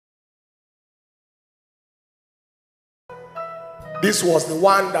This was the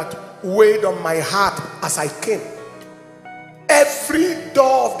one that weighed on my heart as I came. Every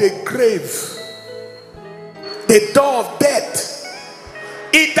door of the grave, the door of death,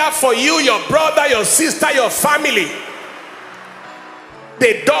 either for you, your brother, your sister, your family,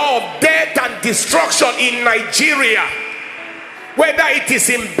 the door of death and destruction in Nigeria, whether it is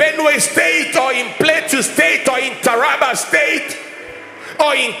in Benue State or in Plateau State or in Taraba State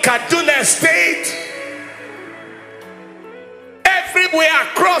or in Kaduna State, everywhere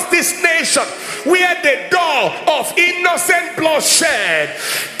across this nation where the door of innocent bloodshed,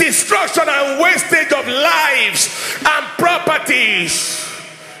 destruction and wastage of lives and properties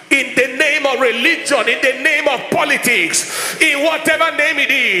in the name of religion, in the name of politics, in whatever name it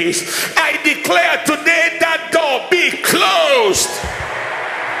is, I declare today that door be closed.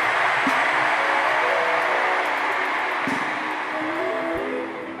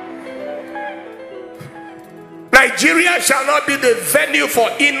 Nigeria shall not be the venue for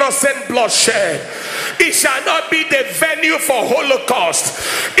innocent bloodshed. It shall not be the venue for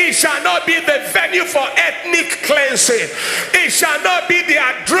Holocaust. It shall not be the venue for ethnic cleansing. It shall not be the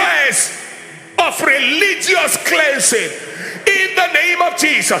address of religious cleansing. In the name of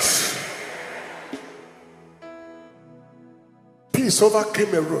Jesus. Peace over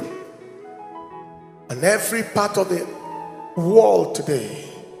Cameroon and every part of the world today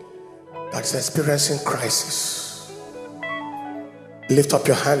that is experiencing crisis. Lift up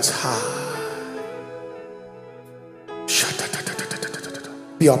your hands high.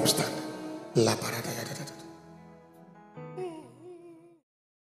 Be upstand.